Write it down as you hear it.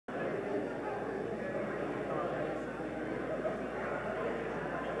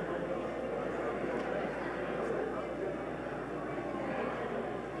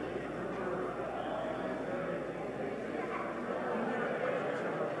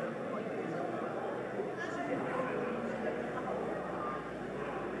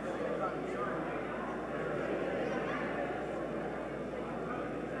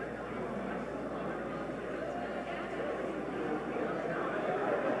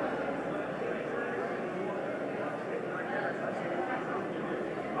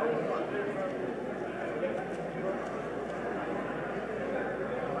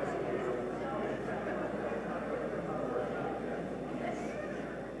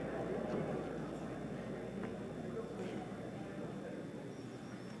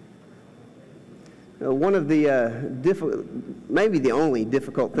One of the maybe the only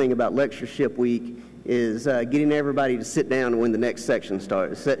difficult thing about Lectureship Week is getting everybody to sit down when the next session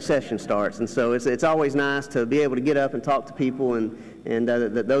starts. And so it's always nice to be able to get up and talk to people, and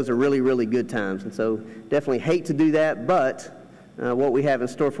those are really, really good times. And so definitely hate to do that, but what we have in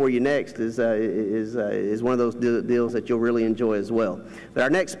store for you next is one of those deals that you'll really enjoy as well. But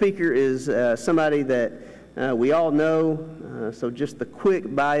our next speaker is somebody that we all know, so just the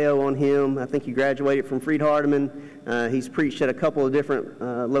quick bio on him. I think he graduated from Freed-Hardeman. He's preached at a couple of different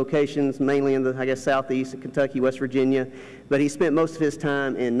locations, mainly in the, I guess, southeast of Kentucky, West Virginia. But he spent most of his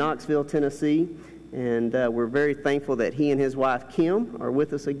time in Knoxville, Tennessee. And we're very thankful that he and his wife, Kim, are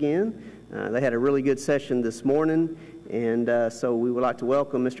with us again. They had a really good session this morning. And so we would like to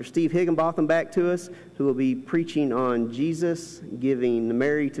welcome Mr. Steve Higginbotham back to us, who will be preaching on Jesus giving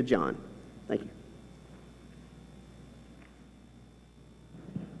Mary to John. Thank you.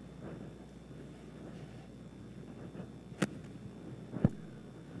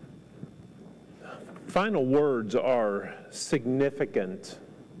 Final words are significant.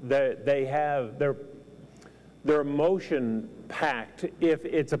 They're emotion packed if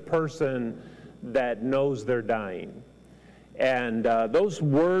it's a person that knows they're dying. And those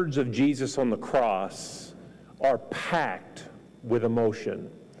words of Jesus on the cross are packed with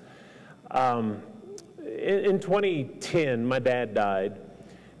emotion. In 2010, my dad died,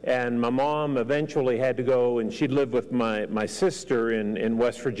 and my mom eventually had to go, and she'd lived with my sister in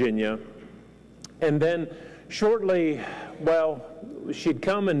West Virginia. And then shortly, well, she'd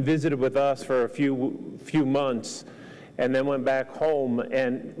come and visited with us for a few months, and then went back home.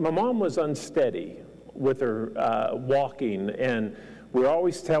 And my mom was unsteady with her walking, and we were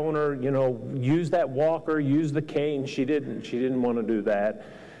always telling her, you know, use that walker, use the cane. She didn't want to do that.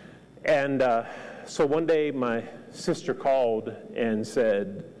 And so one day my sister called and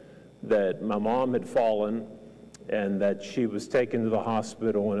said that my mom had fallen and that she was taken to the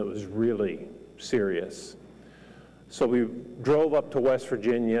hospital, and it was really serious. So we drove up to West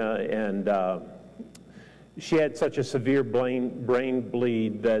Virginia, and she had such a severe brain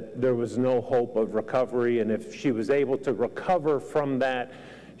bleed that there was no hope of recovery, and if she was able to recover from that,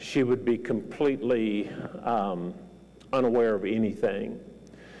 she would be completely unaware of anything.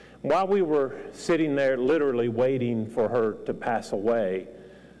 While we were sitting there literally waiting for her to pass away,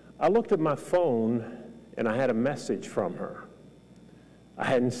 I looked at my phone and I had a message from her. I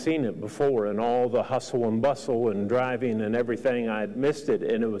hadn't seen it before, and all the hustle and bustle and driving and everything, I had missed it,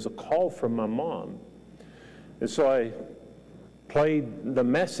 and it was a call from my mom. And so I played the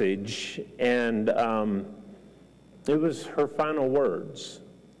message, and it was her final words.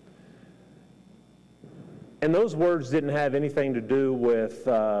 And those words didn't have anything to do with,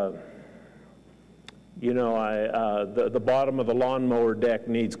 you know, the bottom of the lawnmower deck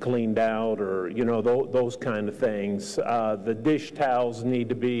needs cleaned out, or, you know, those kind of things. The dish towels need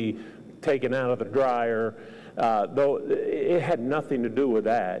to be taken out of the dryer. Though it had nothing to do with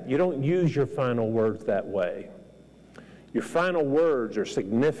that. You don't use your final words that way. Your final words are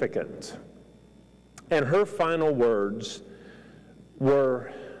significant. And her final words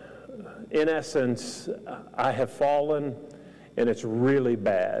were, in essence, I have fallen and it's really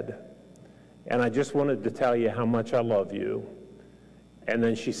bad. And I just wanted to tell you how much I love you. And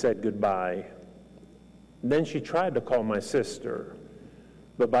then she said goodbye. Then she tried to call my sister,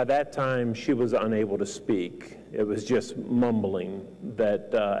 but by that time she was unable to speak. It was just mumbling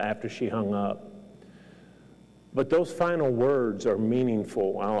that after she hung up. But those final words are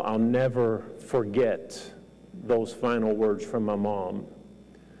meaningful. I'll never forget those final words from my mom.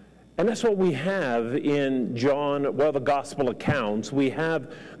 And that's what we have in John, well, the gospel accounts. We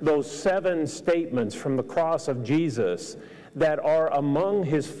have those 7 statements from the cross of Jesus that are among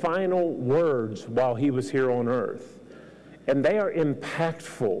his final words while he was here on earth. And they are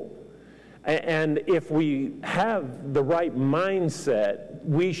impactful. And if we have the right mindset,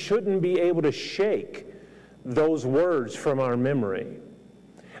 we shouldn't be able to shake those words from our memory.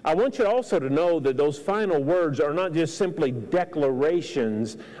 I want you also to know that those final words are not just simply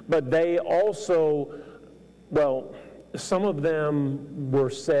declarations, but they also, well, some of them were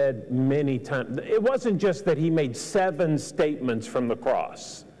said many times. It wasn't just that he made 7 statements from the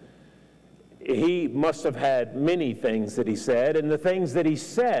cross. He must have had many things that he said, and the things that he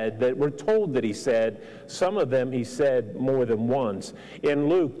said that we're told that he said, some of them he said more than once. In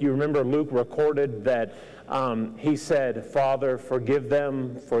Luke, you remember Luke recorded that he said, Father, forgive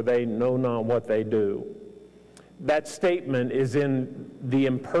them, for they know not what they do. That statement is in the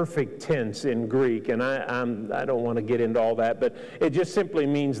imperfect tense in Greek, and I don't want to get into all that, but it just simply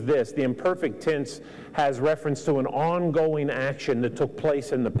means this. The imperfect tense has reference to an ongoing action that took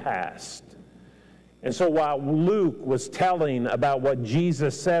place in the past. And so while Luke was telling about what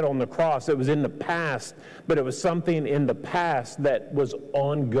Jesus said on the cross, it was in the past, but it was something in the past that was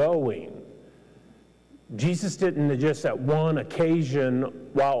ongoing. Jesus didn't just at one occasion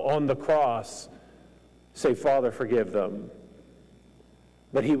while on the cross say, Father, forgive them.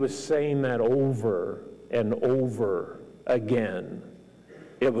 But he was saying that over and over again.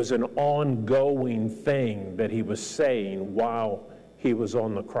 It was an ongoing thing that he was saying while he was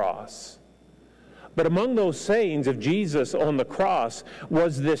on the cross. But among those sayings of Jesus on the cross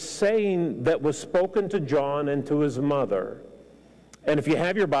was this saying that was spoken to John and to his mother. And if you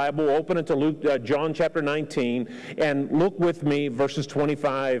have your Bible, open it to John chapter 19, and look with me verses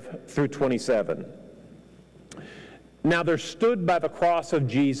 25 through 27. Now there stood by the cross of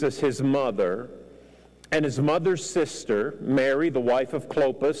Jesus his mother, and his mother's sister, Mary, the wife of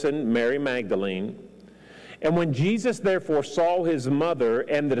Clopas, and Mary Magdalene. And when Jesus therefore saw his mother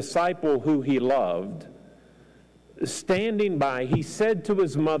and the disciple who he loved standing by, he said to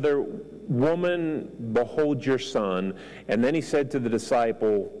his mother, Woman, behold your son. And then he said to the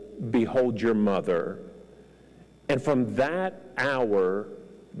disciple, Behold your mother. And from that hour,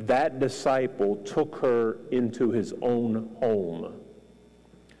 that disciple took her into his own home.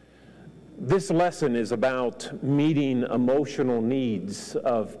 This lesson is about meeting emotional needs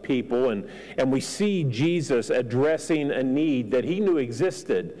of people, and we see Jesus addressing a need that he knew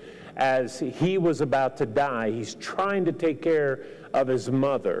existed as he was about to die. He's trying to take care of his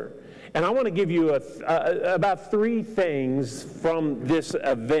mother. And I want to give you about three things from this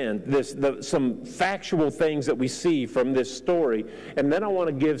event, some factual things that we see from this story, and then I want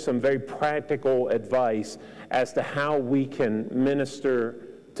to give some very practical advice as to how we can minister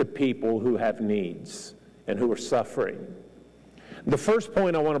to people who have needs and who are suffering. The first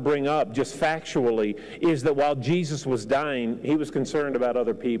point I want to bring up, just factually, is that while Jesus was dying, he was concerned about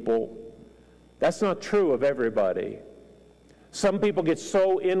other people. That's not true of everybody. Some people get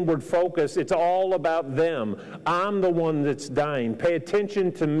so inward focused, it's all about them. I'm the one that's dying. Pay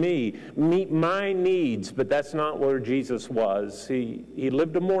attention to me. Meet my needs. But that's not where Jesus was. He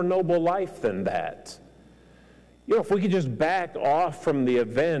lived a more noble life than that. You know, if we could just back off from the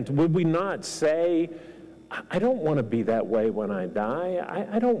event, would we not say, I don't want to be that way when I die.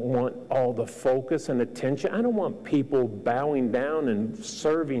 I don't want all the focus and attention. I don't want people bowing down and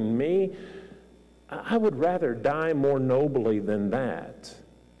serving me. I would rather die more nobly than that.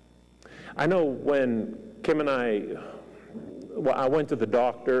 I know when Kim and I went to the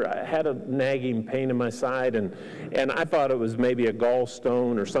doctor. I had a nagging pain in my side, and I thought it was maybe a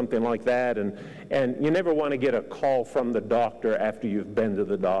gallstone or something like that. And you never want to get a call from the doctor after you've been to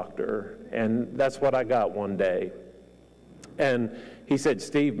the doctor. And that's what I got one day. And he said,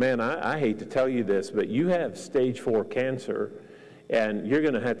 Steve, man, I hate to tell you this, but you have stage 4 cancer, and you're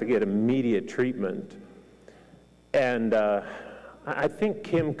going to have to get immediate treatment. And I think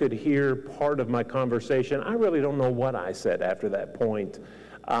Kim could hear part of my conversation. I really don't know what I said after that point.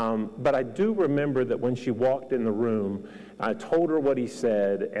 But I do remember that when she walked in the room, I told her what he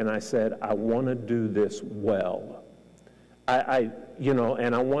said, and I said, I want to do this well.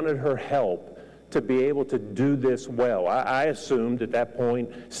 And I wanted her help to be able to do this well. I assumed at that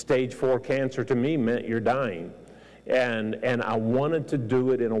point, stage 4 cancer to me meant you're dying. And I wanted to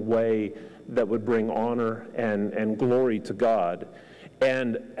do it in a way that would bring honor and glory to God.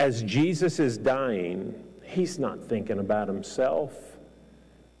 And as Jesus is dying, he's not thinking about himself.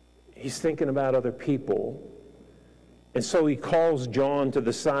 He's thinking about other people. And so he calls John to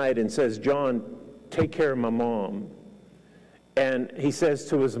the side and says, John, take care of my mom. And he says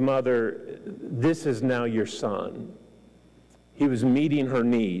to his mother, this is now your son. He was meeting her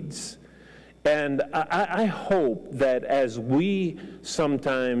needs. And I hope that as we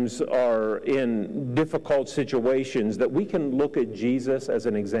sometimes are in difficult situations, that we can look at Jesus as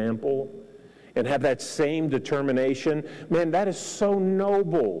an example and have that same determination. Man, that is so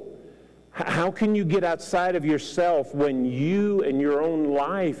noble. How can you get outside of yourself when you and your own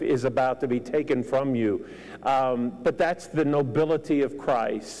life is about to be taken from you? But that's the nobility of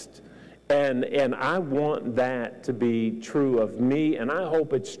Christ. And I want that to be true of me, and I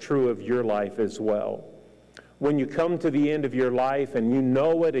hope it's true of your life as well. When you come to the end of your life and you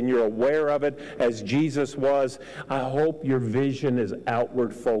know it and you're aware of it as Jesus was, I hope your vision is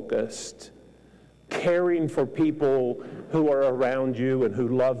outward focused, caring for people who are around you and who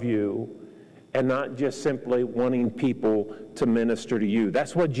love you, and not just simply wanting people to minister to you.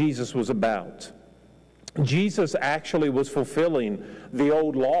 That's what Jesus was about. Jesus actually was fulfilling the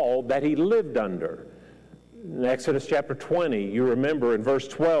old law that he lived under. In Exodus chapter 20, you remember in verse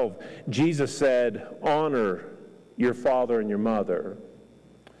 12, Jesus said, honor your father and your mother.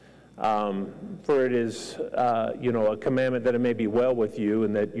 For it is, a commandment that it may be well with you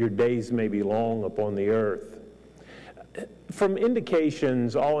and that your days may be long upon the earth. From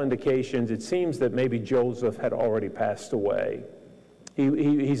indications, all indications, it seems that maybe Joseph had already passed away.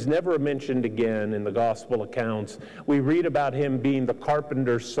 He's never mentioned again in the gospel accounts. We read about him being the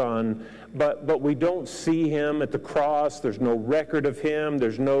carpenter's son, but we don't see him at the cross. There's no record of him.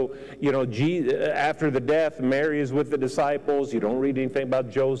 There's no, after the death, Mary is with the disciples. You don't read anything about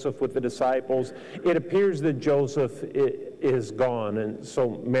Joseph with the disciples. It appears that Joseph is gone, and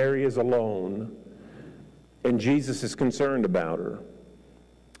so Mary is alone, and Jesus is concerned about her,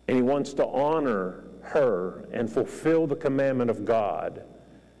 and he wants to honor her and fulfill the commandment of God,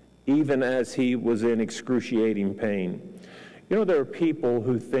 even as he was in excruciating pain. There are people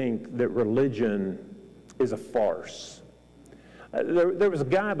who think that religion is a farce. There was a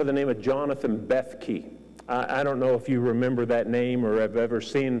guy by the name of Jonathan Bethke. I don't know if you remember that name or have ever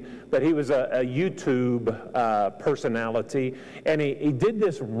seen, but he was a YouTube personality, and he did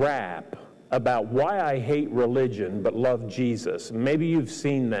this rap about why I hate religion but love Jesus. Maybe you've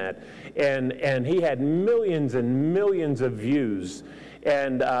seen that. And he had millions and millions of views.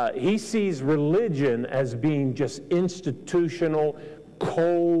 And he sees religion as being just institutional,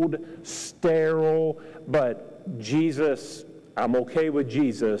 cold, sterile. But Jesus, I'm okay with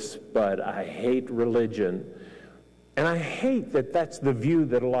Jesus, but I hate religion. And I hate that that's the view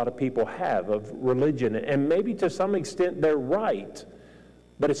that a lot of people have of religion. And maybe to some extent they're right.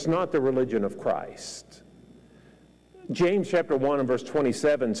 But it's not the religion of Christ. James chapter 1 and verse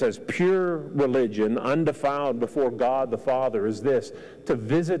 27 says, pure religion, undefiled before God the Father, is this: to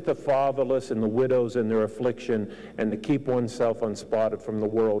visit the fatherless and the widows in their affliction, and to keep oneself unspotted from the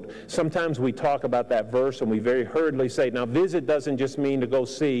world. Sometimes we talk about that verse and we very hurriedly say, now visit doesn't just mean to go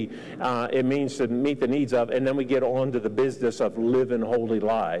see, it means to meet the needs of, and then we get on to the business of living holy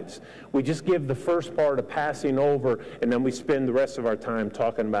lives. We just give the first part of passing over, and then we spend the rest of our time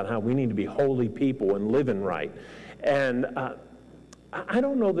talking about how we need to be holy people and living right. And I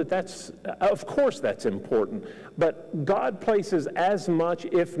don't know that that's, of course that's important, but God places as much,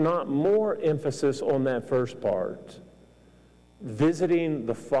 if not more, emphasis on that first part. Visiting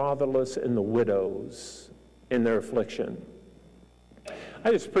the fatherless and the widows in their affliction. I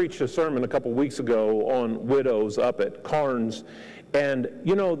just preached a sermon a couple weeks ago on widows up at Carnes, and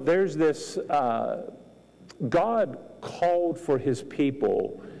there's this, God called for his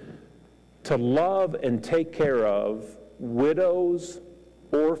people to love and take care of widows,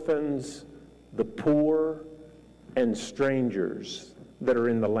 orphans, the poor, and strangers that are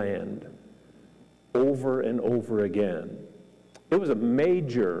in the land over and over again. It was a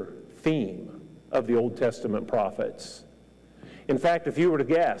major theme of the Old Testament prophets. In fact, if you were to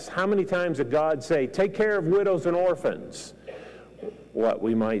guess, how many times did God say, take care of widows and orphans? What,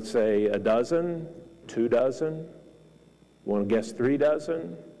 we might say a dozen, 2 dozen, want to guess 3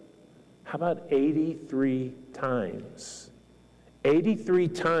 dozen? How about 83 times? 83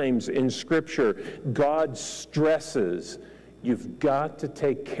 times in Scripture, God stresses, you've got to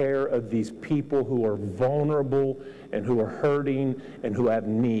take care of these people who are vulnerable and who are hurting and who have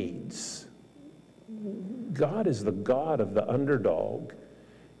needs. God is the God of the underdog.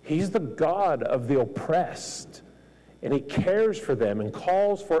 He's the God of the oppressed. And he cares for them and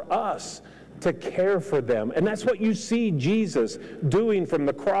calls for us to care for them. And that's what you see Jesus doing from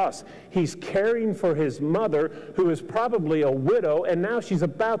the cross. He's caring for his mother, who is probably a widow, and now she's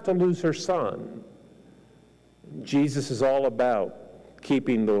about to lose her son. Jesus is all about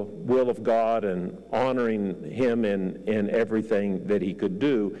keeping the will of God and honoring him in everything that he could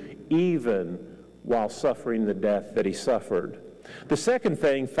do, even while suffering the death that he suffered. The second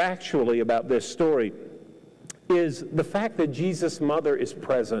thing, factually, about this story is the fact that Jesus' mother is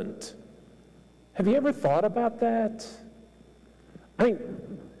present. Have you ever thought about that? I mean,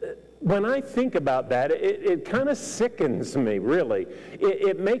 when I think about that, it kind of sickens me, really.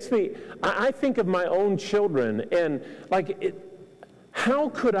 It makes me, I think of my own children, and how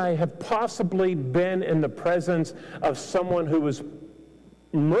could I have possibly been in the presence of someone who was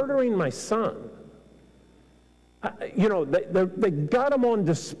murdering my son? They got him on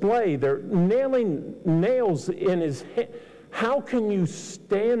display. They're nailing nails in his head. How can you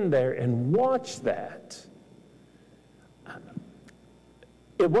stand there and watch that?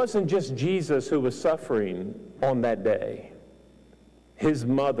 It wasn't just Jesus who was suffering on that day. His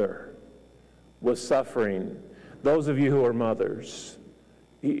mother was suffering. Those of you who are mothers,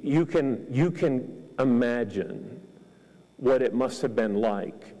 you can imagine what it must have been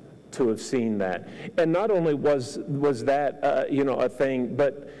like to have seen that. And not only was that a thing,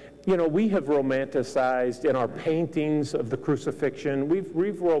 but you know, we have romanticized in our paintings of the crucifixion, we've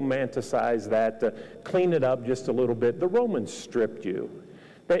romanticized that to clean it up just a little bit. The Romans stripped you.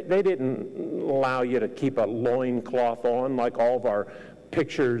 They didn't allow you to keep a loincloth on like all of our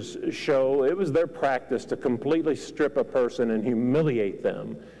pictures show. It was their practice to completely strip a person and humiliate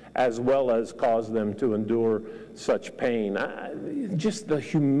them, as well as cause them to endure such pain. Just the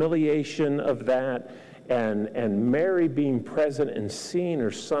humiliation of that, and Mary being present and seeing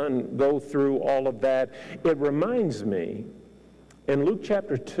her son go through all of that. It reminds me, in Luke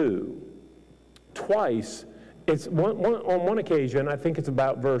chapter 2, twice, it's on one occasion, I think it's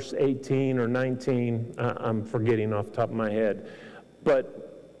about verse 18 or 19, I'm forgetting off the top of my head,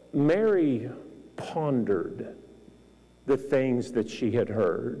 but Mary pondered the things that she had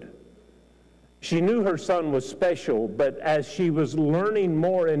heard. She knew her son was special, but as she was learning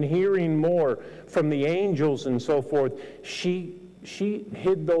more and hearing more from the angels and so forth, she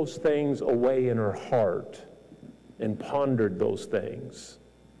hid those things away in her heart and pondered those things.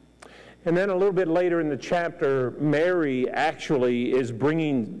 And then a little bit later in the chapter, Mary actually is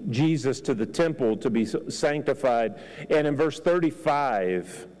bringing Jesus to the temple to be sanctified. And in verse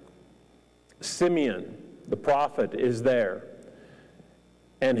 35, Simeon, the prophet, is there.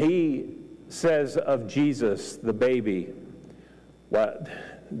 And he says of Jesus, the baby, "What?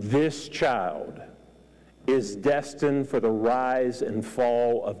 This child is destined for the rise and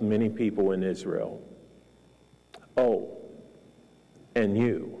fall of many people in Israel. Oh, and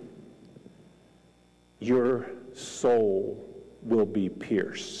your soul will be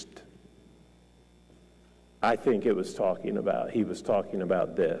pierced." I think he was talking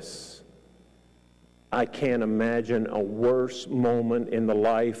about this. I can't imagine a worse moment in the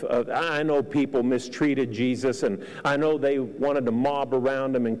life of, I know people mistreated Jesus, and I know they wanted to mob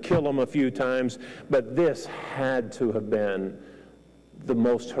around him and kill him a few times, but this had to have been the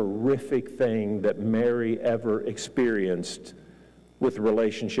most horrific thing that Mary ever experienced with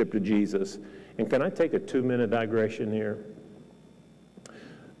relationship to Jesus. And can I take a 2-minute digression here?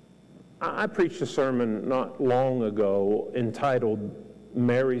 I preached a sermon not long ago entitled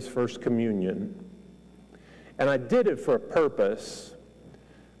Mary's First Communion. And I did it for a purpose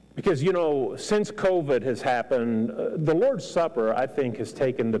because, you know, since COVID has happened, the Lord's Supper, I think, has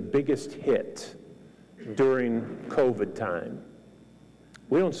taken the biggest hit during COVID time.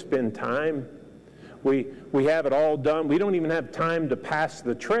 We don't spend time. We have it all done. We don't even have time to pass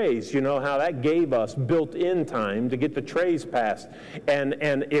the trays. You know how that gave us built-in time to get the trays passed. And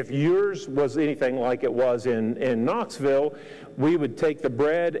if yours was anything like it was in Knoxville, we would take the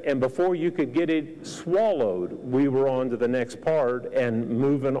bread, and before you could get it swallowed, we were on to the next part and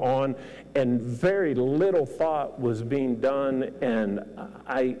moving on, and very little thought was being done, and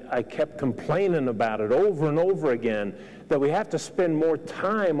I kept complaining about it over and over again, that we have to spend more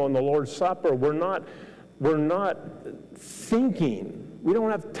time on the Lord's Supper. We're not thinking. We don't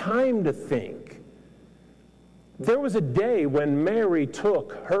have time to think. There was a day when Mary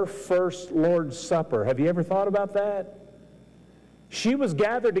took her first Lord's Supper. Have you ever thought about that? She was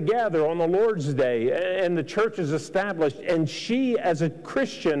gathered together on the Lord's Day, and the church is established, and she, as a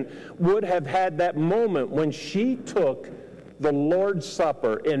Christian, would have had that moment when she took the Lord's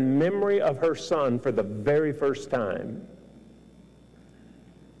Supper in memory of her son for the very first time.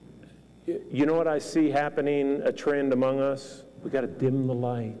 You know what I see happening, a trend among us? We got to dim the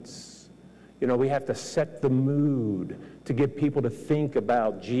lights. You know, we have to set the mood to get people to think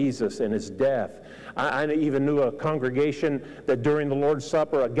about Jesus and his death. I even knew a congregation that during the Lord's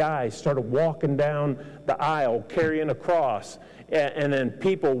Supper, a guy started walking down the aisle carrying a cross, and then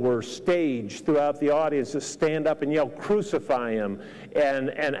people were staged throughout the audience to stand up and yell, "Crucify him," and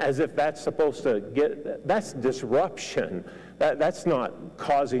as if that's supposed to that's disruption. That's not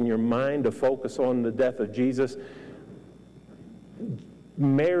causing your mind to focus on the death of Jesus.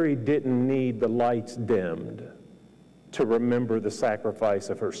 Mary didn't need the lights dimmed to remember the sacrifice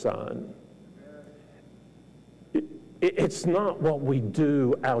of her son. It's not what we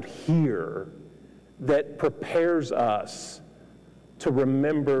do out here that prepares us to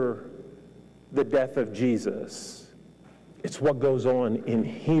remember the death of Jesus. It's what goes on in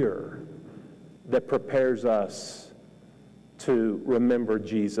here that prepares us to remember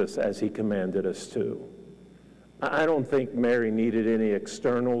Jesus as he commanded us to. I don't think Mary needed any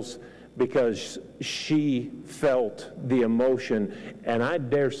externals because she felt the emotion, and I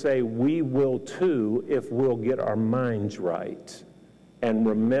dare say we will too if we'll get our minds right and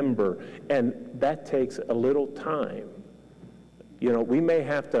remember, and that takes a little time. You know, we may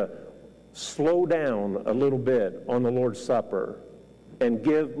have to slow down a little bit on the Lord's Supper and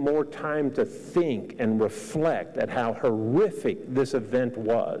give more time to think and reflect at how horrific this event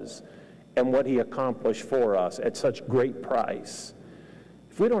was and what he accomplished for us at such great price.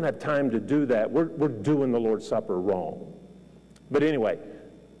 If we don't have time to do that, we're doing the Lord's Supper wrong. But anyway,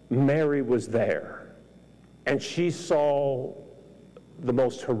 Mary was there, and she saw the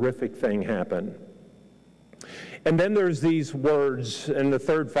most horrific thing happen. And then there's these words, and the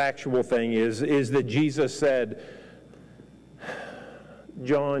third factual thing is that Jesus said,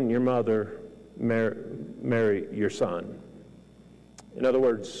 John, your mother, Mary, your son. In other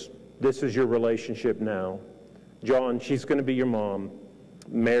words, this is your relationship now. John, she's going to be your mom.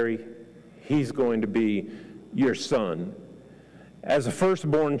 Mary, he's going to be your son. As a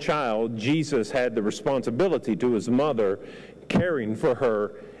firstborn child, Jesus had the responsibility to his mother, caring for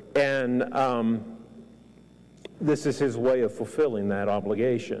her, and this is his way of fulfilling that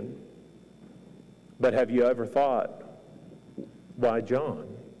obligation. But have you ever thought, why John?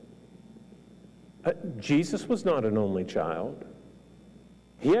 Jesus was not an only child.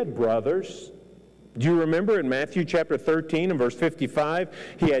 He had brothers. Do you remember in Matthew chapter 13 and verse 55,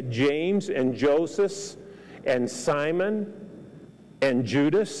 he had James and Joseph and Simon and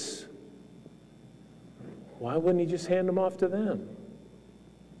Judas? Why wouldn't he just hand them off to them?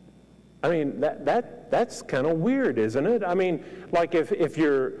 I mean, that's kind of weird, isn't it? I mean, like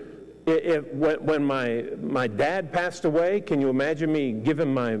when my dad passed away, can you imagine me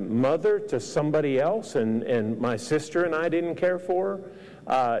giving my mother to somebody else, and my sister and I didn't care for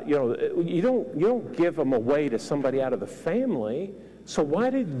her? You don't give them away to somebody out of the family. So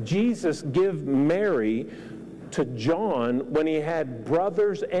why did Jesus give Mary to John when he had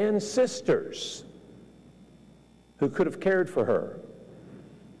brothers and sisters who could have cared for her?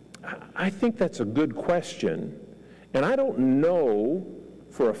 I think that's a good question, and I don't know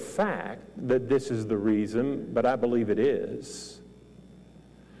for a fact that this is the reason, but I believe it is.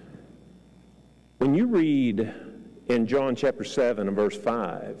 When you read in John chapter 7 and verse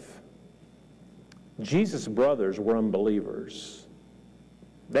 5, Jesus' brothers were unbelievers.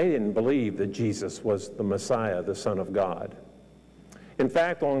 They didn't believe that Jesus was the Messiah, the Son of God. In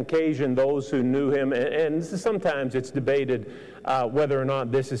fact, on occasion, those who knew him, and sometimes it's debated whether or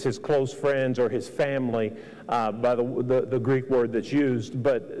not this is his close friends or his family by the Greek word that's used,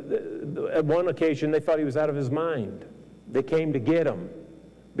 but at one occasion they thought he was out of his mind. They came to get him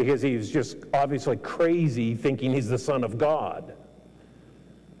because he was just obviously crazy, thinking he's the Son of God.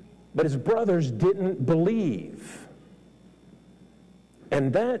 But his brothers didn't believe.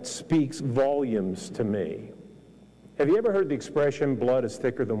 And that speaks volumes to me. Have you ever heard the expression, blood is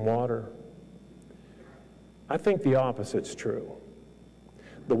thicker than water? I think the opposite's true.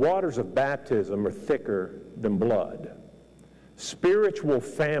 The waters of baptism are thicker than blood. Spiritual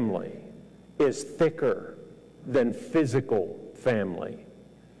family is thicker than physical family.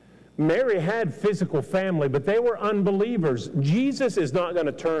 Mary had physical family, but they were unbelievers. Jesus is not going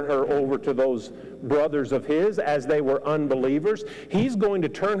to turn her over to those brothers of his as they were unbelievers. He's going to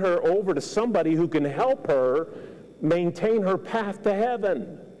turn her over to somebody who can help her maintain her path to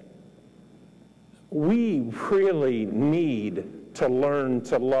heaven. We really need to learn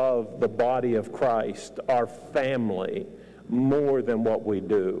to love the body of Christ, our family, more than what we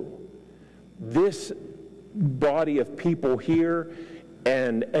do. This body of people here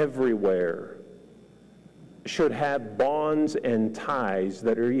and everywhere should have bonds and ties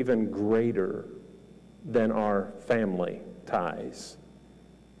that are even greater than our family ties.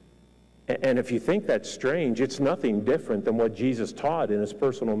 And if you think that's strange, it's nothing different than what Jesus taught in his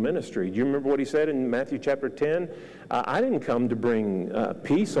personal ministry. Do you remember what he said in Matthew chapter 10? I didn't come to bring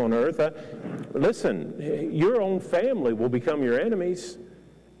peace on earth. Listen, your own family will become your enemies.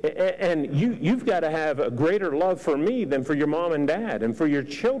 And you've got to have a greater love for me than for your mom and dad and for your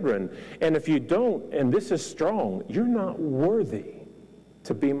children. And if you don't, and this is strong, you're not worthy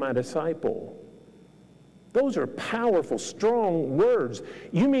to be my disciple. Those are powerful, strong words.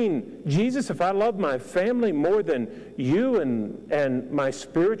 You mean, Jesus, if I love my family more than you and my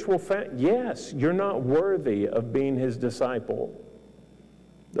spiritual family, yes, you're not worthy of being his disciple.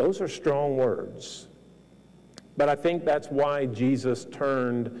 Those are strong words. But I think that's why Jesus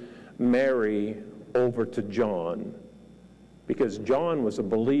turned Mary over to John, because John was a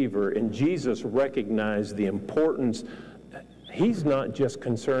believer, and Jesus recognized the importance. He's not just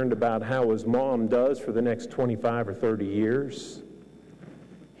concerned about how his mom does for the next 25 or 30 years.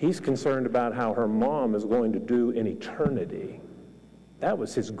 He's concerned about how her mom is going to do in eternity. That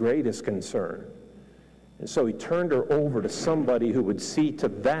was his greatest concern. And so he turned her over to somebody who would see to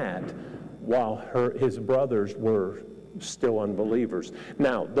that while his brothers were still unbelievers.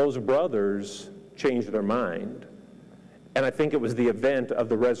 Now, those brothers changed their mind, And I think it was the event of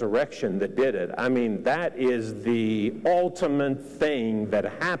the resurrection that did it. I mean, that is the ultimate thing that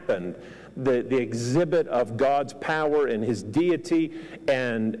happened. The exhibit of God's power and his deity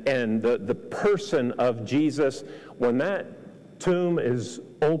and the person of Jesus. When that tomb is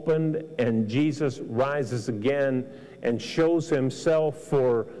opened and Jesus rises again and shows himself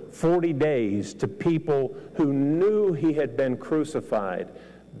for 40 days to people who knew he had been crucified,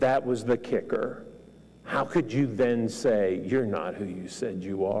 that was the kicker. How could you then say, you're not who you said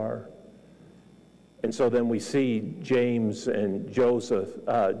you are? And so then we see James and Joseph,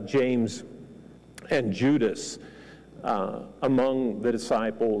 James and Judas among the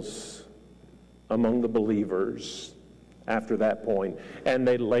disciples, among the believers after that point. And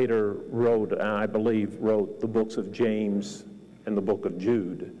they later wrote, I believe, wrote the books of James and the book of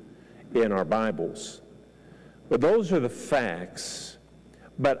Jude in our Bibles. But those are the facts.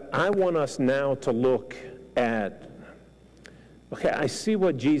 But I want us now to look at, okay, I see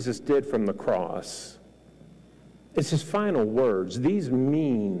what Jesus did from the cross. It's his final words. These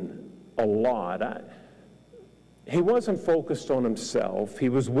mean a lot. He wasn't focused on himself. He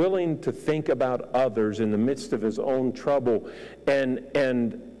was willing to think about others in the midst of his own trouble.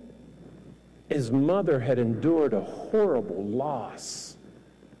 And his mother had endured a horrible loss.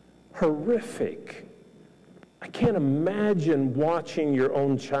 Horrific. I can't imagine watching your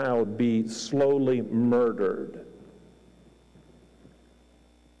own child be slowly murdered.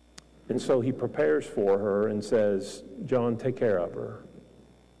 And so he prepares for her and says, John, take care of her.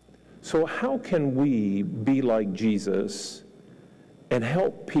 So how can we be like Jesus and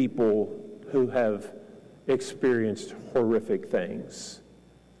help people who have experienced horrific things,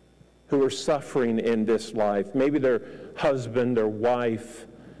 who are suffering in this life? Maybe their husband, their wife,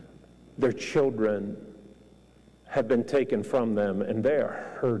 their children have been taken from them and they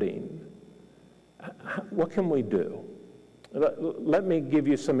are hurting. What can we do? Let me give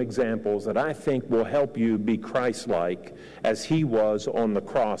you some examples that I think will help you be Christ-like as he was on the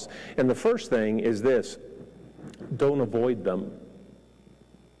cross. And the first thing is this: don't avoid them.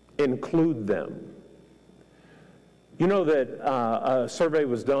 Include them. You know that a survey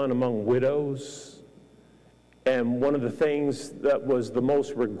was done among widows, and one of the things that was the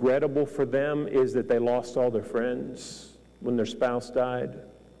most regrettable for them is that they lost all their friends when their spouse died.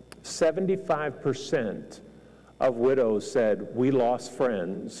 75% of widows said, we lost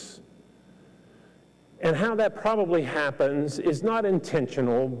friends. And how that probably happens is not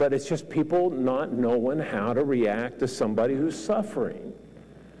intentional, but it's just people not knowing how to react to somebody who's suffering.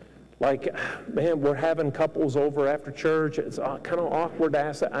 Like, man, we're having couples over after church. It's kind of awkward to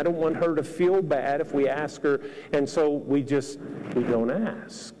ask. I don't want her to feel bad if we ask her, and so we don't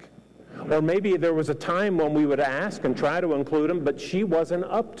ask. Or maybe there was a time when we would ask and try to include them, but she wasn't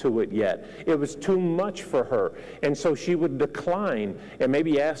up to it yet. It was too much for her, and so she would decline. And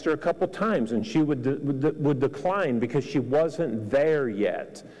maybe asked her a couple times, and she would decline because she wasn't there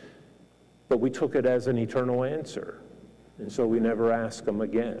yet. But we took it as an eternal answer, and so we never asked them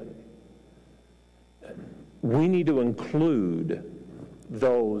again. We need to include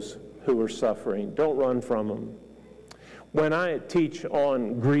those who are suffering. Don't run from them. When I teach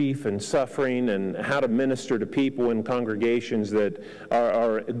on grief and suffering and how to minister to people in congregations that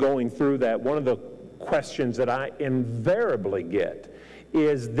are going through that, one of the questions that I invariably get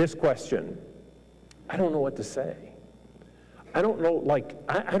is this question: I don't know what to say. I don't know,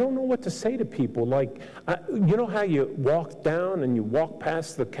 I don't know what to say to people. Like, you know how you walk down and you walk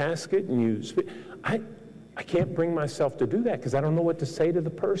past the casket and you speak? I can't bring myself to do that because I don't know what to say to the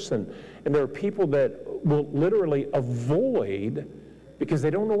person. And there are people that will literally avoid because they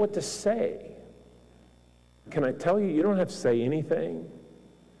don't know what to say. Can I tell you, you don't have to say anything.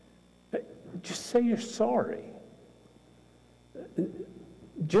 Just say you're sorry.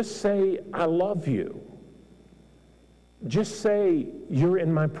 Just say, I love you. Just say, you're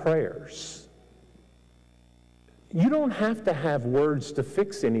in my prayers. You don't have to have words to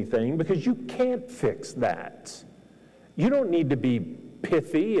fix anything because you can't fix that. You don't need to be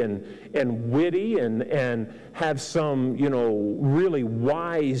pithy and witty and have some, really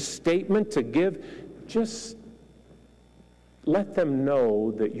wise statement to give. Just let them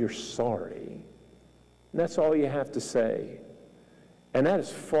know that you're sorry. And that's all you have to say. And that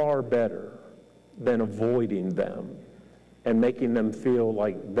is far better than avoiding them and making them feel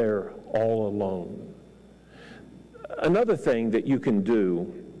like they're all alone. Another thing that you can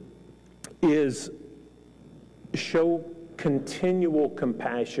do is show continual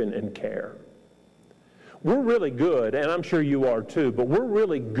compassion and care. We're really good, and I'm sure you are too, but we're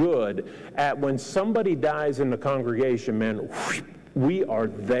really good at when somebody dies in the congregation, man, We are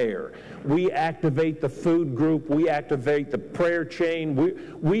there. We activate the food group. We activate the prayer chain.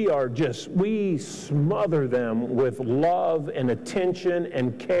 We smother them with love and attention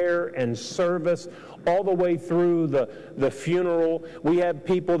and care and service all the way through the funeral. We have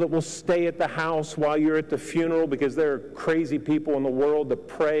people that will stay at the house while you're at the funeral because there are crazy people in the world that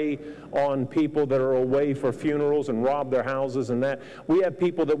prey on people that are away for funerals and rob their houses and that. We have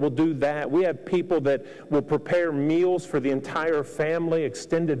people that will do that. We have people that will prepare meals for the entire family,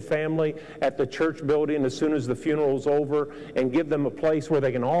 extended family, at the church building as soon as the funeral is over, and give them a place where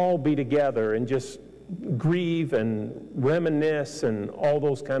they can all be together and just grieve and reminisce and all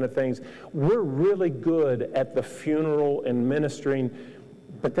those kind of things. We're really good at the funeral and ministering,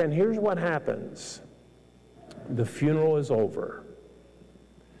 but then here's what happens. The funeral is over,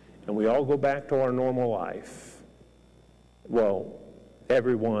 and we all go back to our normal life. Well,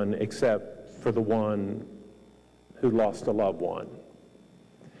 everyone except for the one who lost a loved one.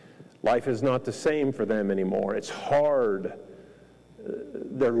 Life is not the same for them anymore. It's hard.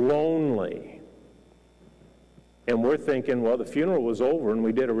 They're lonely. And we're thinking, well, the funeral was over and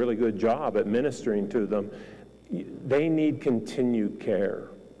we did a really good job at ministering to them. They need continued care.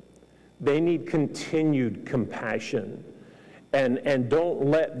 They need continued compassion. And don't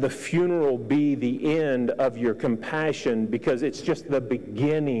let the funeral be the end of your compassion, because it's just the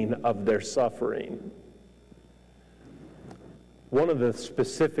beginning of their suffering. One of the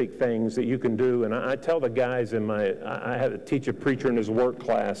specific things that you can do, and I tell the guys I had to teach a preacher in his work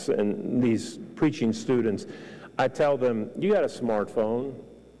class, and these preaching students, I tell them, you got a smartphone,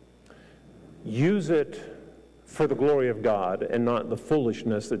 use it for the glory of God and not the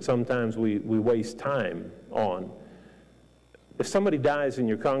foolishness that sometimes we waste time on. If somebody dies in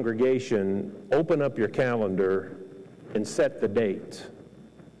your congregation, open up your calendar and set the date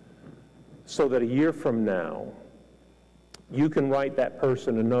so that a year from now, you can write that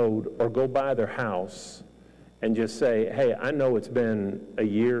person a note or go by their house and just say, hey, I know it's been a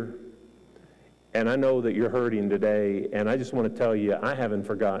year, and I know that you're hurting today, and I just want to tell you, I haven't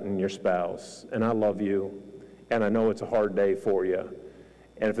forgotten your spouse, and I love you, and I know it's a hard day for you.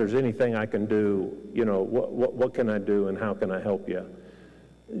 And if there's anything I can do, you know, what can I do, and how can I help you?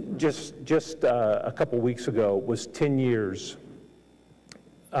 Just a couple weeks ago was 10 years,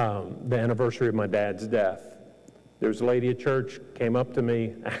 the anniversary of my dad's death. There was a lady at church, came up to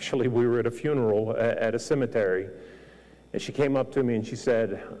me. Actually, we were at a funeral at a cemetery, and she came up to me and she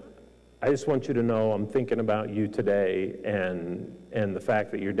said, I just want you to know I'm thinking about you today and the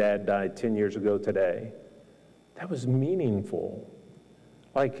fact that your dad died 10 years ago today. That was meaningful.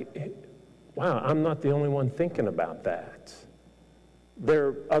 Like, wow, I'm not the only one thinking about that. There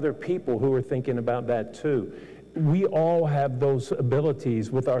are other people who are thinking about that too. We all have those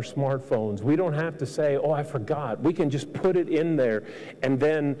abilities with our smartphones. We don't have to say, oh, I forgot. We can just put it in there, and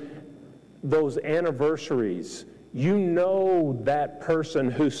then those anniversaries, you know that person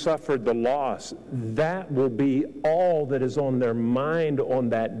who suffered the loss, that will be all that is on their mind on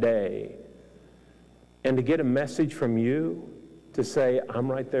that day. And to get a message from you to say, I'm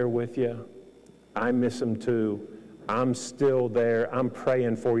right there with you. I miss them too. I'm still there. I'm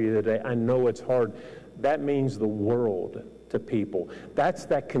praying for you today. I know it's hard. That means the world to people. That's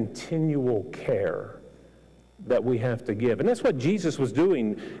that continual care that we have to give. And that's what Jesus was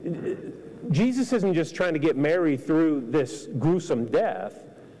doing. Jesus isn't just trying to get Mary through this gruesome death,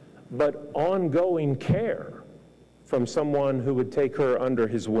 but ongoing care from someone who would take her under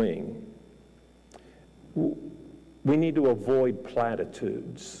his wing. We need to avoid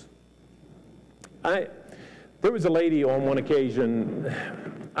platitudes. There was a lady on one occasion,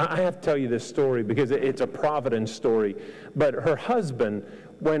 I have to tell you this story because it's a Providence story, but her husband,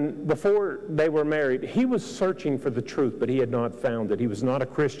 before they were married, he was searching for the truth, but he had not found it. He was not a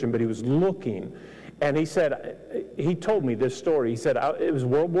Christian, but he was looking. And he told me this story. He said, it was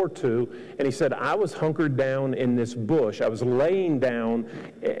World War II, and he said, I was hunkered down in this bush. I was laying down,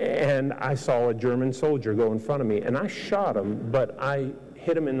 and I saw a German soldier go in front of me, and I shot him, but I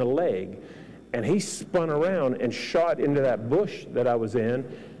hit him in the leg. And he spun around and shot into that bush that I was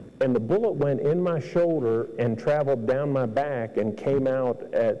in, and the bullet went in my shoulder and traveled down my back and came out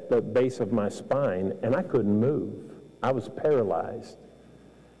at the base of my spine, and I couldn't move. I was paralyzed.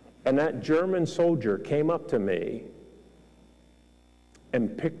 And that German soldier came up to me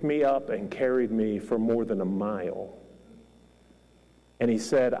and picked me up and carried me for more than a mile. And he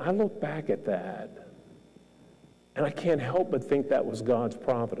said, I look back at that, and I can't help but think that was God's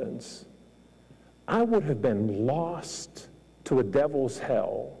providence. I would have been lost to a devil's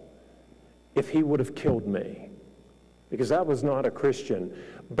hell if he would have killed me, because I was not a Christian.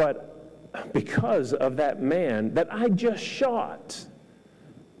 But because of that man that I just shot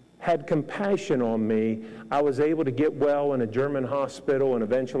had compassion on me, I was able to get well in a German hospital and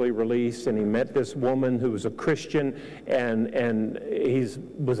eventually released, and he met this woman who was a Christian, and he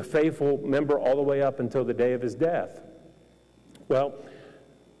was a faithful member all the way up until the day of his death. Well,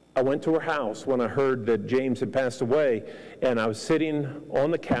 I went to her house when I heard that James had passed away, and I was sitting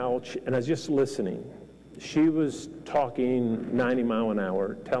on the couch, and I was just listening. She was talking 90 miles an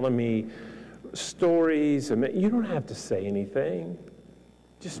hour, telling me stories. You don't have to say anything.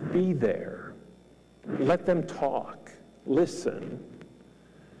 Just be there. Let them talk. Listen.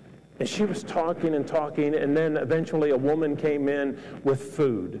 And she was talking and talking, and then eventually a woman came in with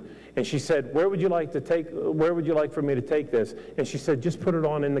food. And she said, where would you like for me to take this? And she said, just put it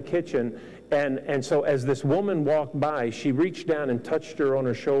on in the kitchen. And so as this woman walked by, she reached down and touched her on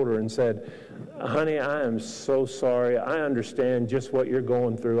her shoulder and said, honey, I am so sorry. I understand just what you're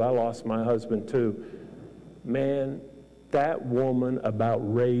going through. I lost my husband too. Man, that woman about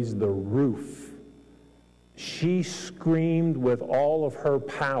raised the roof. She screamed with all of her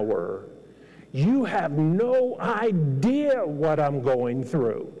power, you have no idea what I'm going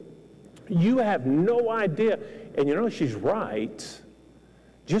through. You have no idea. And you know, she's right.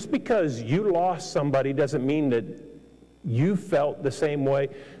 Just because you lost somebody doesn't mean that you felt the same way.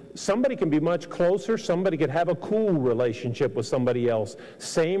 Somebody can be much closer. Somebody could have a cool relationship with somebody else.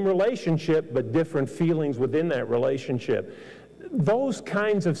 Same relationship, but different feelings within that relationship. Those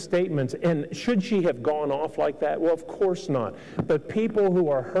kinds of statements, and should she have gone off like that? Well, of course not. But people who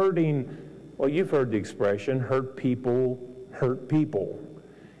are hurting, well, you've heard the expression, hurt people hurt people.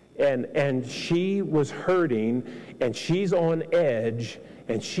 And she was hurting, and she's on edge,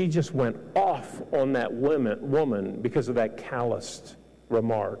 and she just went off on that woman because of that calloused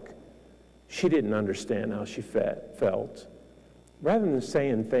remark. She didn't understand how she felt. Rather than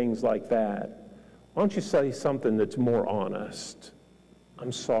saying things like that, why don't you say something that's more honest?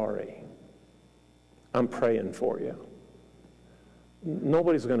 I'm sorry. I'm praying for you.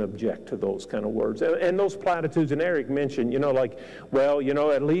 Nobody's going to object to those kind of words. And those platitudes, and Eric mentioned, like, well,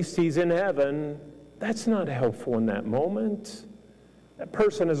 at least he's in heaven. That's not helpful in that moment. That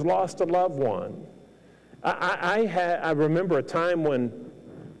person has lost a loved one. I remember a time when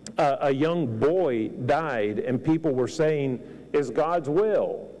a young boy died, and people were saying, is God's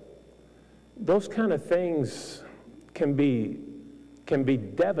will? Those kind of things can be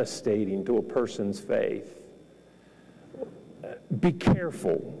devastating to a person's faith. Be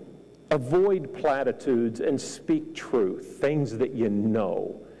careful. Avoid platitudes and speak truth, things that you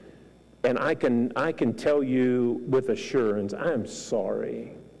know. And I can tell you with assurance, I am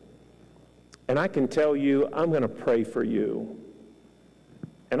sorry. And I can tell you, I'm going to pray for you.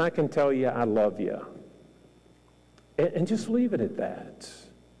 And I can tell you, I love you. And just leave it at that.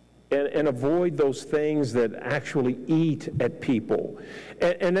 And avoid those things that actually eat at people.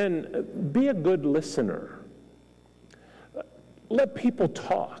 And then be a good listener. Let people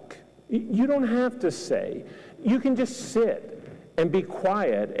talk. You don't have to say. You can just sit and be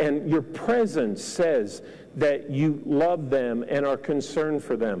quiet, and your presence says that you love them and are concerned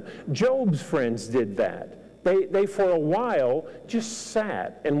for them. Job's friends did that. They for a while just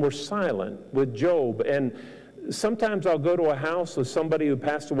sat and were silent with Job. And sometimes I'll go to a house with somebody who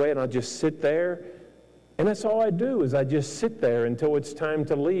passed away, and I'll just sit there, and that's all I do is I just sit there until it's time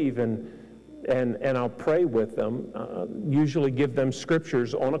to leave, and I'll pray with them. Usually give them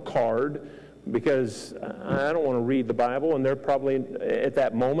scriptures on a card, because I don't want to read the Bible, and they're probably at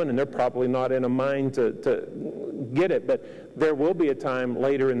that moment, and they're probably not in a mind to get it. But there will be a time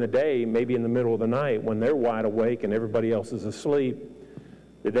later in the day, maybe in the middle of the night, when they're wide awake and everybody else is asleep,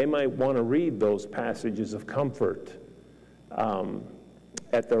 that they might want to read those passages of comfort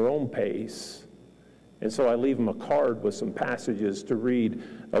at their own pace. And so I leave them a card with some passages to read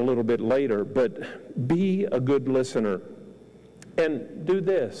a little bit later. But be a good listener. And do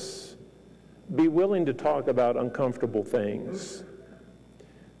this. Be willing to talk about uncomfortable things.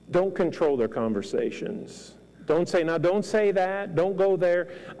 Don't control their conversations. Don't say, now don't say that, don't go there.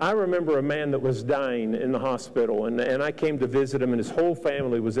 I remember a man that was dying in the hospital, and I came to visit him, and his whole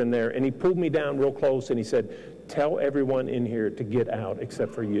family was in there, and he pulled me down real close, and he said, tell everyone in here to get out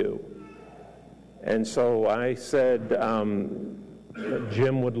except for you. And so I said,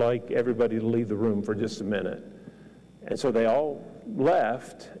 Jim would like everybody to leave the room for just a minute. And so they all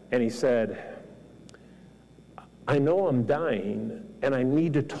left, and he said, I know I'm dying, and I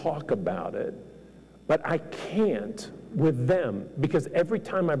need to talk about it, but I can't with them, because every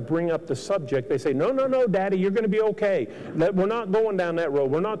time I bring up the subject, they say, no, Daddy, you're going to be okay. We're not going down that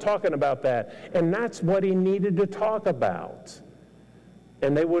road. We're not talking about that. And that's what he needed to talk about.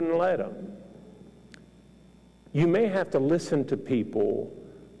 and they wouldn't let them. You may have to listen to people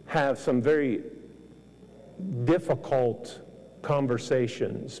have some very difficult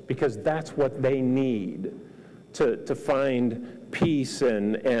conversations, because that's what they need to find peace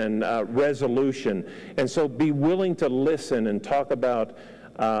and resolution. And so be willing to listen and talk about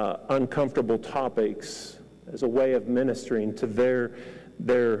uncomfortable topics as a way of ministering to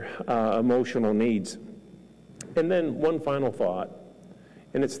their emotional needs. And then one final thought,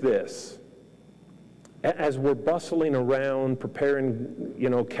 and it's this. As we're bustling around preparing,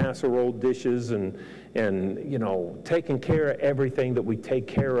 casserole dishes and taking care of everything that we take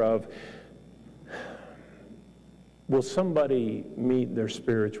care of, will somebody meet their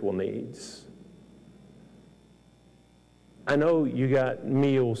spiritual needs? I know you got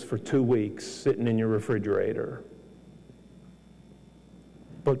meals for 2 weeks sitting in your refrigerator,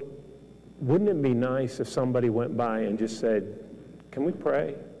 but wouldn't it be nice if somebody went by and just said, "Can we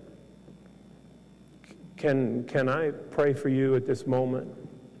pray? Can I pray for you at this moment?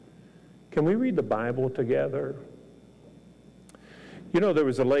 Can we read the Bible together?" There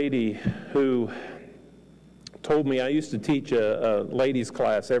was a lady who told me, I used to teach a ladies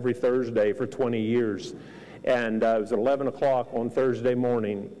class every Thursday for 20 years, and it was at 11 o'clock on Thursday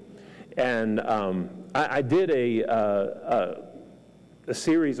morning, and I did a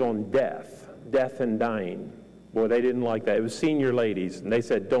series on death and dying. Boy, they didn't like that. It was senior ladies, and they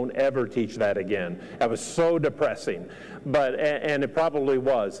said, "Don't ever teach that again." That was so depressing, and it probably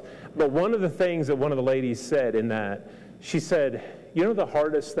was. But one of the things that one of the ladies said in that, she said, the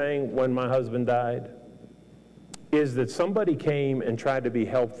hardest thing when my husband died is that somebody came and tried to be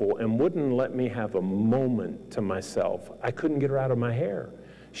helpful and wouldn't let me have a moment to myself. I couldn't get her out of my hair.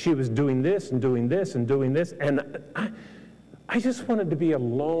 She was doing this and doing this and doing this, and I just wanted to be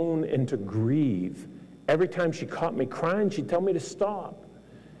alone and to grieve. Every time she caught me crying, she'd tell me to stop.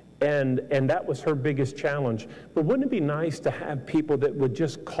 And that was her biggest challenge. But wouldn't it be nice to have people that would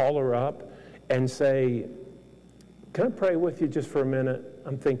just call her up and say, "Can I pray with you just for a minute?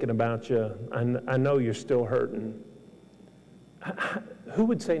 I'm thinking about you. I know you're still hurting." Who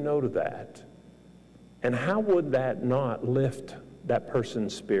would say no to that? And how would that not lift that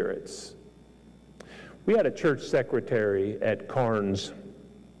person's spirits? We had a church secretary at Carnes.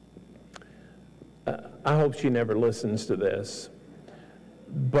 I hope she never listens to this,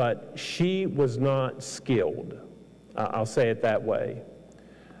 but she was not skilled. I'll say it that way.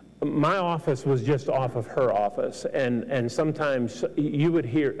 My office was just off of her office, and sometimes I would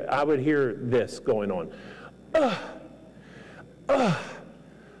hear this going on.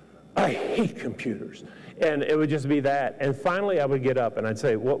 I hate computers. And it would just be that. And finally I would get up and I'd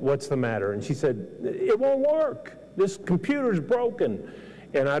say, "What's the matter?" And she said, "It won't work. This computer's broken."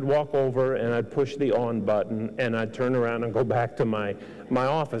 And I'd walk over and I'd push the on button and I'd turn around and go back to my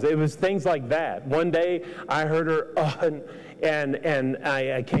office. It was things like that. One day I heard her and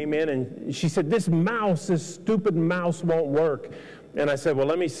I came in and she said, this stupid mouse won't work. And I said, "Well,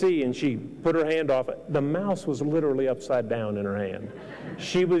 let me see." And she put her hand off it. The mouse was literally upside down in her hand.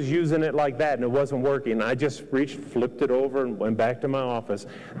 She was using it like that and it wasn't working. I just reached, flipped it over and went back to my office.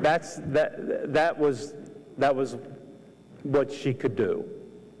 That was what she could do.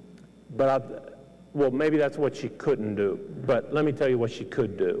 But maybe that's what she couldn't do. But let me tell you what she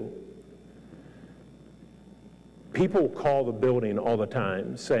could do. People call the building all the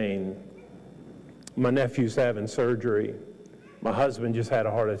time saying, "My nephew's having surgery. My husband just had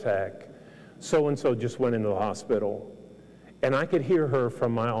a heart attack. So-and-so just went into the hospital." And I could hear her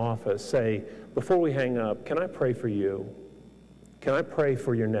from my office say, "Before we hang up, can I pray for you? Can I pray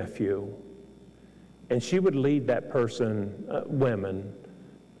for your nephew?" And she would lead that person, women,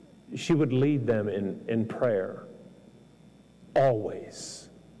 she would lead them in prayer. Always.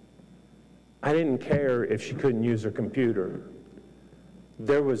 I didn't care if she couldn't use her computer.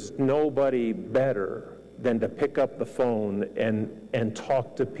 There was nobody better than to pick up the phone and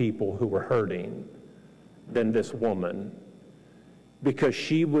talk to people who were hurting than this woman, because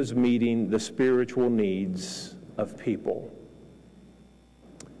she was meeting the spiritual needs of people.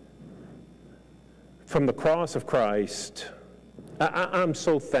 From the cross of Christ, I'm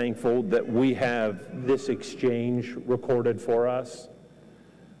so thankful that we have this exchange recorded for us.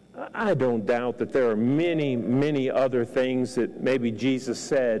 I don't doubt that there are many, many other things that maybe Jesus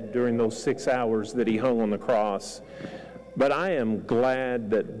said during those 6 hours that he hung on the cross. But I am glad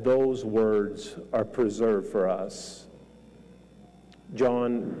that those words are preserved for us.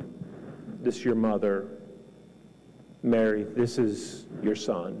 "John, this is your mother. Mary, this is your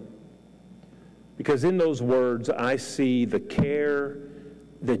son." Because in those words, I see the care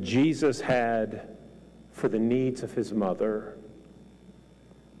that Jesus had for the needs of his mother.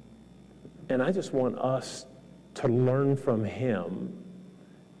 And I just want us to learn from him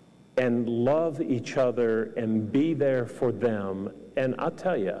and love each other and be there for them. And I'll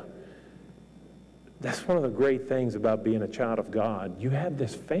tell you, that's one of the great things about being a child of God. You have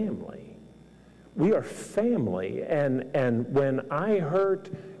this family. We are family. And when I hurt,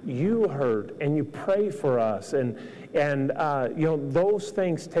 you hurt, and you pray for us. And you know, those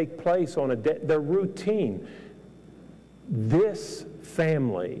things take place on they're routine. This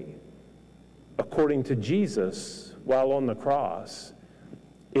family, according to Jesus, while on the cross,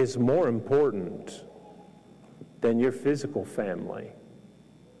 is more important than your physical family.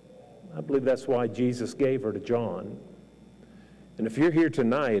 I believe that's why Jesus gave her to John. And if you're here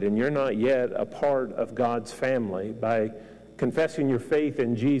tonight and you're not yet a part of God's family, by confessing your faith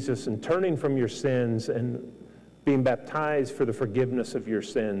in Jesus and turning from your sins and being baptized for the forgiveness of your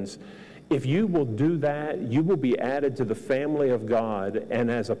sins, if you will do that, you will be added to the family of God.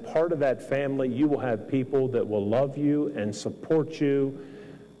 And as a part of that family, you will have people that will love you and support you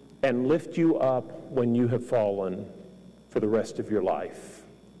and lift you up when you have fallen for the rest of your life.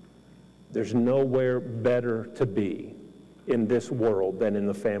 There's nowhere better to be in this world than in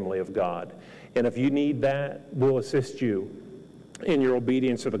the family of God. And if you need that, we'll assist you in your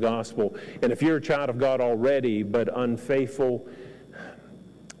obedience to the gospel. And if you're a child of God already but unfaithful,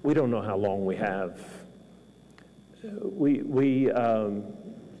 we don't know how long we have. You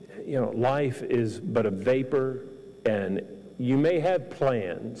know, life is but a vapor, and you may have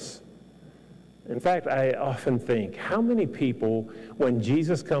plans. In fact, I often think, how many people, when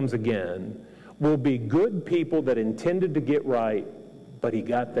Jesus comes again, will be good people that intended to get right, but he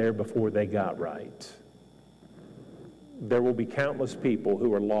got there before they got right? There will be countless people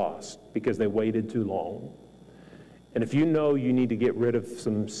who are lost because they waited too long. And if you know you need to get rid of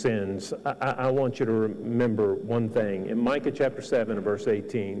some sins, I want you to remember one thing. In Micah chapter 7 and verse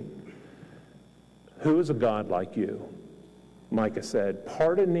 18, who is a God like you? Micah said,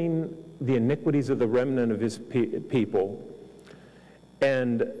 pardoning the iniquities of the remnant of his people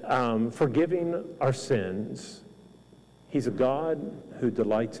and forgiving our sins. He's a God who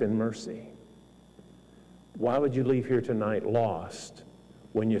delights in mercy. Why would you leave here tonight lost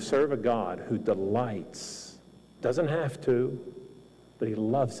when you serve a God who delights, doesn't have to, but he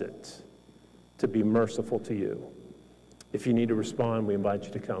loves it, to be merciful to you? If you need to respond, we invite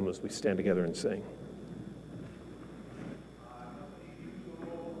you to come as we stand together and sing.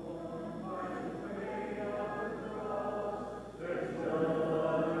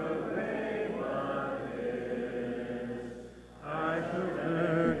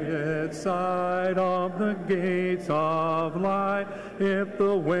 Side of the gates of light, if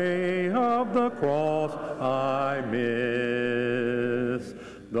the way of the cross I miss.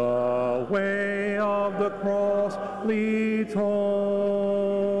 The way of the cross leads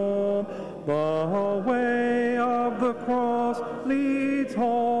home. The way of the cross leads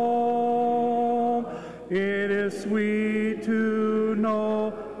home. It is sweet to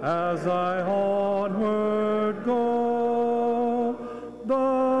know as I onward go.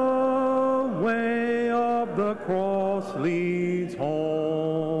 The cross leads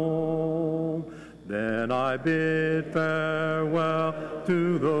home. Then I bid farewell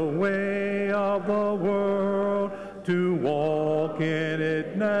to the way of the world, to walk in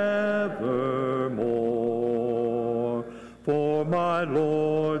it nevermore. For my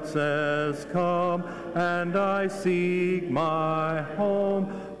Lord says, come, and I seek my home,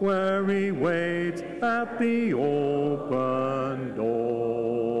 where he waits at the open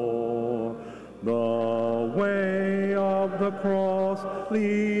door. The way of the cross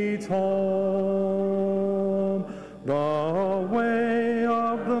leads home. The way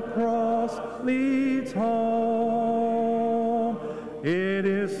of the cross leads home. It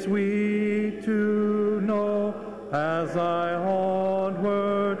is sweet to know as I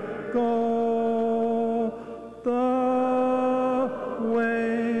onward go. The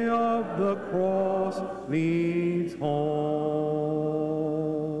way of the cross leads home.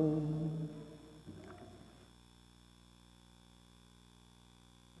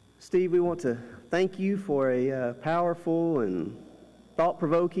 Steve, we want to thank you for a powerful and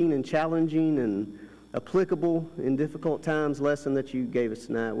thought-provoking and challenging and applicable in difficult times lesson that you gave us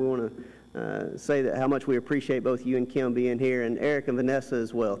tonight. We want to say that how much we appreciate both you and Kim being here, and Eric and Vanessa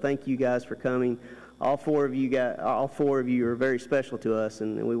as well. Thank you guys for coming. All four of you are very special to us,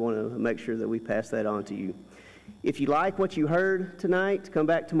 and we want to make sure that we pass that on to you. If you like what you heard tonight, come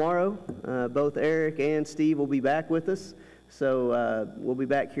back tomorrow. Both Eric and Steve will be back with us. So we'll be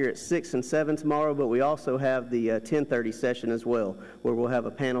back here at 6 and 7 tomorrow, but we also have the 10:30 session as well, where we'll have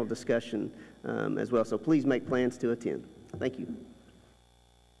a panel discussion as well. So please make plans to attend. Thank you.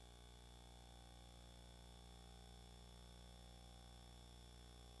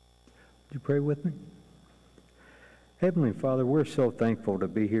 pray with me? Heavenly Father, we're so thankful to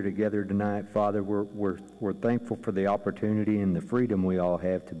be here together tonight, Father. We're thankful for the opportunity and the freedom we all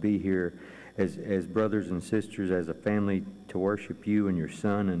have to be here as brothers and sisters, as a family, to worship you and your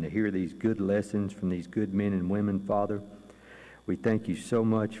Son and to hear these good lessons from these good men and women, Father. We thank you so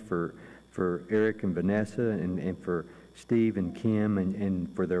much for Eric and Vanessa and for Steve and Kim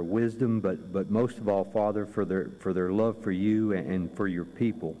and for their wisdom, but most of all, Father, for their love for you and for your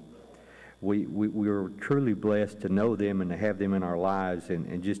people. We are truly blessed to know them and to have them in our lives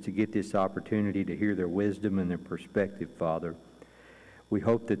and just to get this opportunity to hear their wisdom and their perspective, Father. We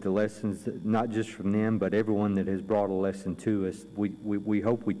hope that the lessons, not just from them, but everyone that has brought a lesson to us, we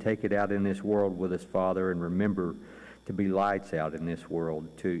hope we take it out in this world with us, Father, and remember to be lights out in this world,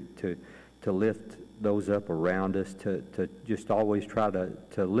 to lift those up around us, to just always try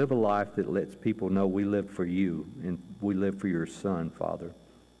to live a life that lets people know we live for you and we live for your Son, Father.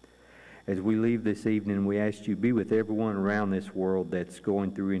 As we leave this evening, we ask you be with everyone around this world that's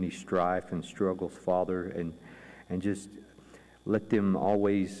going through any strife and struggles, Father, and just let them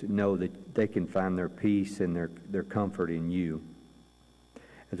always know that they can find their peace and their comfort in you.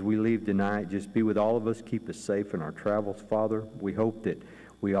 As we leave tonight, just be with all of us. Keep us safe in our travels, Father. We hope that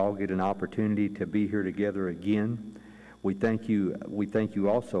we all get an opportunity to be here together again. We thank you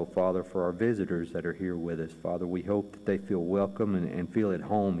also, Father, for our visitors that are here with us, Father. We hope that they feel welcome and feel at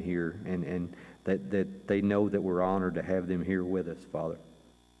home here and that they know that we're honored to have them here with us, Father.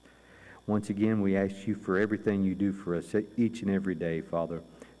 Once again, we ask you for everything you do for us each and every day, Father.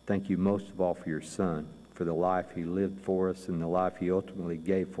 Thank you most of all for your Son, for the life he lived for us and the life he ultimately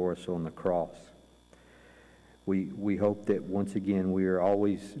gave for us on the cross. We hope that once again we are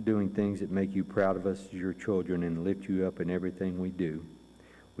always doing things that make you proud of us as your children and lift you up in everything we do.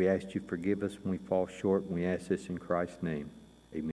 We ask you forgive us when we fall short, and we ask this in Christ's name.